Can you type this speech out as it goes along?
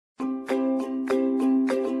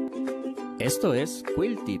Esto es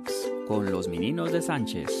Quill Tips con los meninos de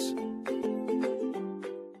Sánchez.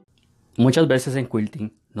 Muchas veces en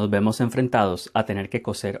quilting nos vemos enfrentados a tener que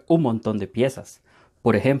coser un montón de piezas.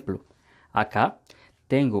 Por ejemplo, acá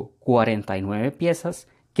tengo 49 piezas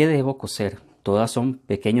que debo coser. Todas son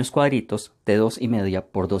pequeños cuadritos de 2,5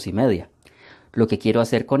 por 2,5. Lo que quiero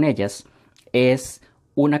hacer con ellas es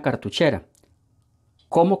una cartuchera.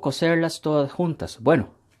 ¿Cómo coserlas todas juntas? Bueno,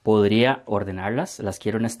 podría ordenarlas, las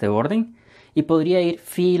quiero en este orden, y podría ir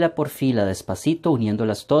fila por fila despacito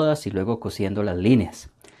uniéndolas todas y luego cosiendo las líneas.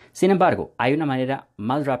 Sin embargo, hay una manera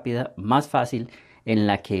más rápida, más fácil, en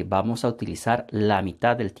la que vamos a utilizar la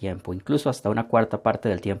mitad del tiempo, incluso hasta una cuarta parte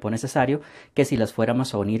del tiempo necesario, que si las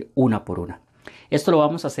fuéramos a unir una por una. Esto lo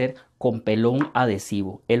vamos a hacer con pelón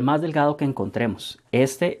adhesivo, el más delgado que encontremos.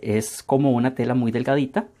 Este es como una tela muy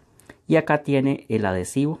delgadita y acá tiene el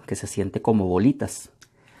adhesivo que se siente como bolitas.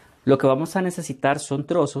 Lo que vamos a necesitar son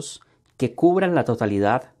trozos que cubran la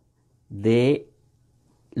totalidad de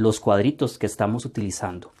los cuadritos que estamos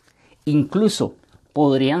utilizando. Incluso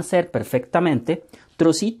podrían ser perfectamente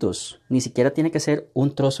trocitos, ni siquiera tiene que ser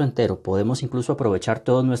un trozo entero. Podemos incluso aprovechar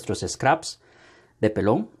todos nuestros scraps de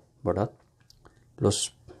pelón, ¿verdad?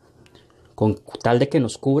 Con tal de que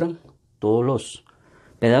nos cubran todos los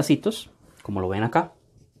pedacitos, como lo ven acá.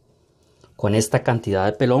 Con esta cantidad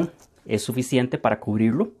de pelón es suficiente para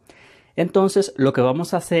cubrirlo. Entonces lo que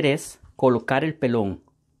vamos a hacer es colocar el pelón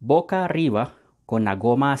boca arriba con la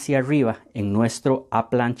goma hacia arriba en nuestro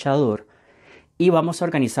aplanchador y vamos a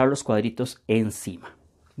organizar los cuadritos encima.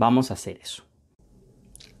 Vamos a hacer eso.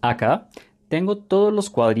 Acá tengo todos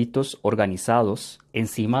los cuadritos organizados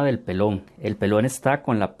encima del pelón. El pelón está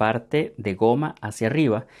con la parte de goma hacia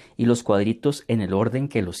arriba y los cuadritos en el orden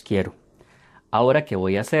que los quiero. Ahora, ¿qué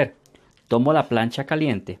voy a hacer? Tomo la plancha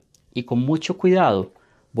caliente y con mucho cuidado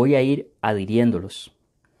voy a ir adhiriéndolos.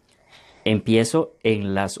 Empiezo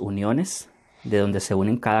en las uniones de donde se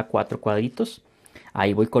unen cada 4 cuadritos.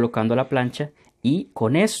 Ahí voy colocando la plancha y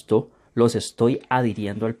con esto los estoy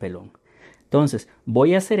adhiriendo al pelón. Entonces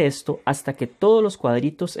voy a hacer esto hasta que todos los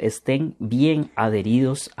cuadritos estén bien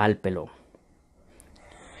adheridos al pelón.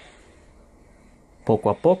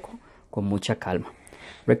 Poco a poco, con mucha calma.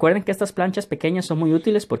 Recuerden que estas planchas pequeñas son muy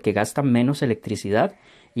útiles porque gastan menos electricidad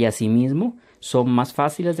y asimismo son más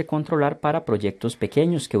fáciles de controlar para proyectos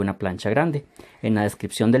pequeños que una plancha grande. En la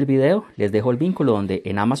descripción del video les dejo el vínculo donde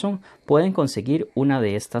en Amazon pueden conseguir una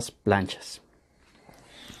de estas planchas.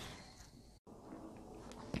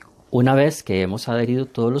 Una vez que hemos adherido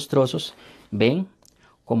todos los trozos, ven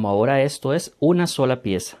como ahora esto es una sola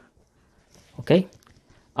pieza. ¿Ok?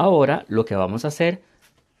 Ahora lo que vamos a hacer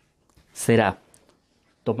será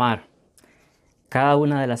tomar cada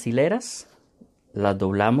una de las hileras, las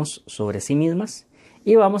doblamos sobre sí mismas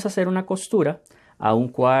y vamos a hacer una costura a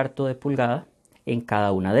 1/4 de pulgada en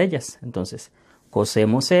cada una de ellas. Entonces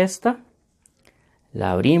cosemos esta,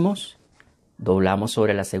 la abrimos, doblamos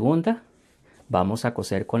sobre la segunda, vamos a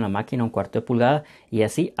coser con la máquina 1/4 de pulgada y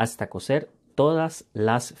así hasta coser todas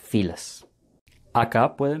las filas.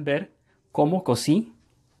 Acá pueden ver cómo cosí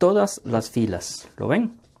todas las filas, ¿lo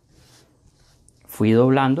ven? Fui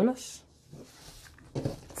doblándolas,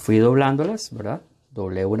 ¿verdad?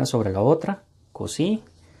 Doblé una sobre la otra, cosí,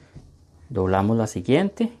 doblamos la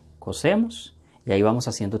siguiente, cosemos y ahí vamos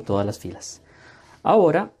haciendo todas las filas.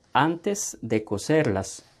 Ahora, antes de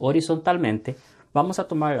coserlas horizontalmente, vamos a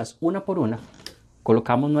tomarlas una por una,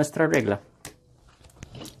 colocamos nuestra regla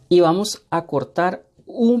y vamos a cortar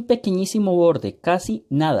un pequeñísimo borde, casi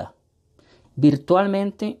nada,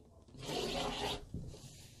 virtualmente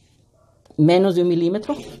menos de 1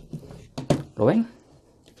 milímetro, ¿lo ven?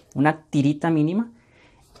 Una tirita mínima.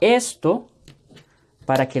 Esto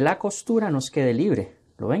para que la costura nos quede libre,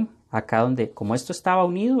 ¿lo ven? Acá donde, como esto estaba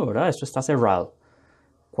unido, ¿verdad? Esto está cerrado.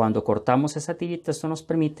 Cuando cortamos esa tirita, esto nos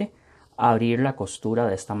permite abrir la costura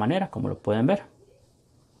de esta manera, como lo pueden ver.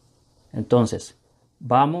 Entonces,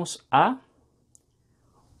 vamos a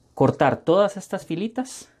cortar todas estas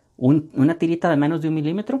filitas, una tirita de menos de 1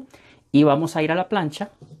 milímetro, y vamos a ir a la plancha.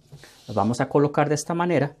 Las vamos a colocar de esta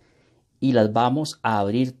manera y las vamos a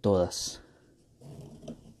abrir todas.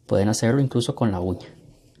 Pueden hacerlo incluso con la uña.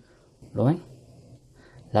 ¿Lo ven?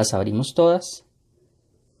 Las abrimos todas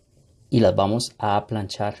y las vamos a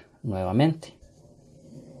planchar nuevamente.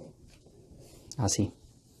 Así.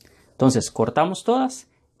 Entonces cortamos todas,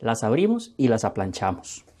 las abrimos y las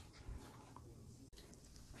aplanchamos.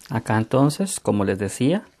 Acá entonces, como les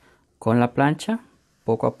decía, con la plancha,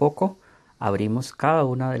 poco a poco, abrimos cada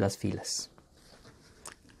una de las filas.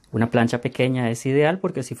 Una plancha pequeña es ideal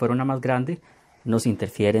porque si fuera una más grande nos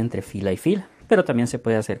interfiere entre fila y fila, pero también se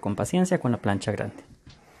puede hacer con paciencia con la plancha grande.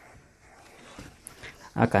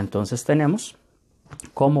 Acá entonces tenemos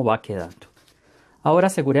cómo va quedando. Ahora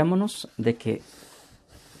asegurémonos de que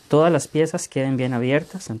todas las piezas queden bien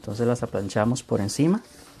abiertas, entonces las aplanchamos por encima,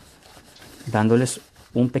 dándoles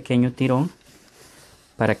un pequeño tirón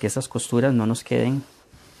para que esas costuras no nos queden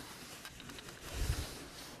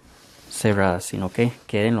cerradas, sino que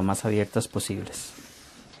queden lo más abiertas posibles.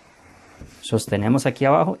 Sostenemos aquí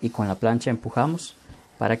abajo y con la plancha empujamos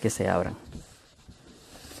para que se abran.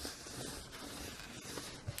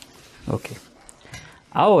 Ok.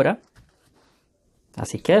 Ahora,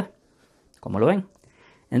 así queda, como lo ven.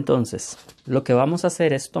 Entonces, lo que vamos a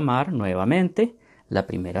hacer es tomar nuevamente la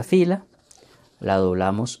primera fila, la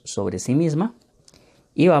doblamos sobre sí misma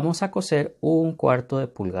y vamos a coser 1/4 de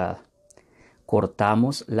pulgada.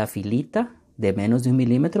 Cortamos la filita de menos de 1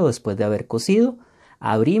 milímetro después de haber cosido,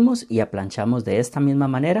 abrimos y aplanchamos de esta misma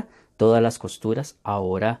manera todas las costuras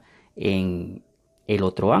ahora en el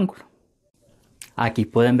otro ángulo. Aquí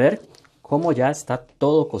pueden ver cómo ya está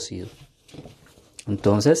todo cosido.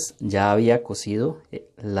 Entonces ya había cosido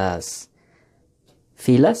las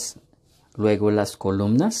filas, luego las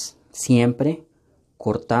columnas, siempre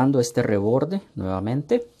cortando este reborde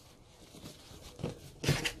nuevamente.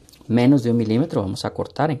 Menos de 1 milímetro vamos a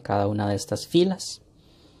cortar en cada una de estas filas.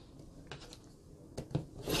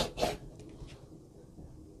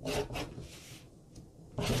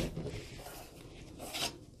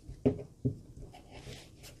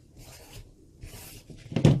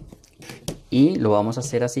 Y lo vamos a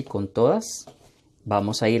hacer así con todas.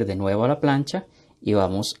 Vamos a ir de nuevo a la plancha y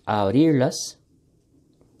vamos a abrirlas,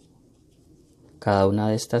 cada una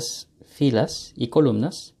de estas filas y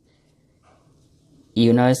columnas. Y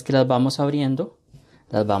una vez que las vamos abriendo,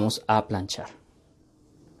 las vamos a planchar.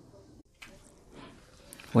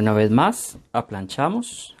 Una vez más,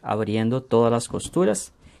 aplanchamos, abriendo todas las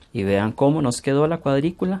costuras. Y vean cómo nos quedó la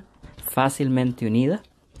cuadrícula fácilmente unida.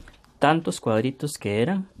 Tantos cuadritos que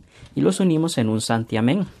eran. Y los unimos en un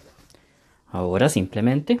santiamén. Ahora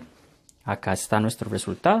simplemente, acá está nuestro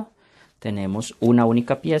resultado. Tenemos una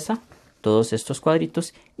única pieza, todos estos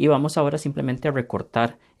cuadritos, y vamos ahora simplemente a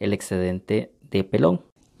recortar el excedente de pelón.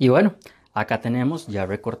 Y bueno, acá tenemos ya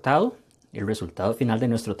recortado el resultado final de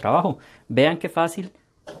nuestro trabajo. Vean qué fácil,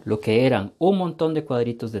 lo que eran un montón de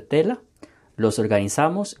cuadritos de tela, los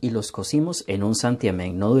organizamos y los cosimos en un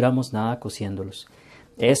santiamén. No duramos nada cosiéndolos.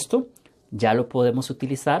 Esto ya lo podemos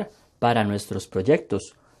utilizar para nuestros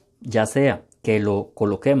proyectos, ya sea que lo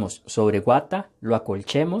coloquemos sobre guata, lo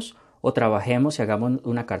acolchemos o trabajemos y hagamos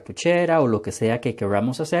una cartuchera o lo que sea que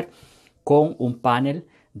queramos hacer con un panel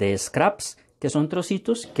de scraps, que son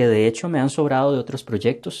trocitos que de hecho me han sobrado de otros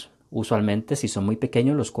proyectos. Usualmente, si son muy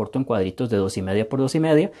pequeños, los corto en cuadritos de 2,5 por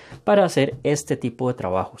 2,5 para hacer este tipo de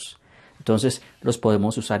trabajos. Entonces los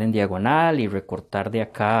podemos usar en diagonal y recortar de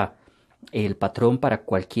acá el patrón para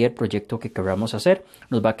cualquier proyecto que queramos hacer.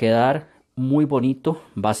 Nos va a quedar muy bonito,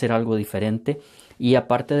 va a ser algo diferente y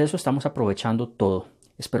aparte de eso estamos aprovechando todo.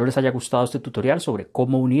 Espero les haya gustado este tutorial sobre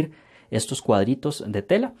cómo unir estos cuadritos de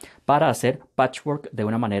tela para hacer patchwork de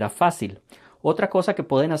una manera fácil. Otra cosa que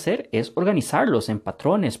pueden hacer es organizarlos en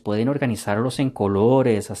patrones, pueden organizarlos en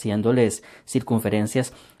colores, haciéndoles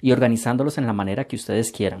circunferencias y organizándolos en la manera que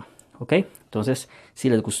ustedes quieran. ¿Ok? Entonces, si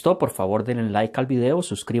les gustó, por favor denle like al video,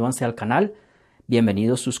 suscríbanse al canal,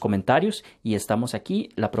 bienvenidos sus comentarios y estamos aquí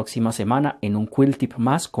la próxima semana en un quill tip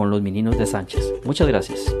más con los meninos de Sánchez. Muchas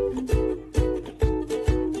gracias.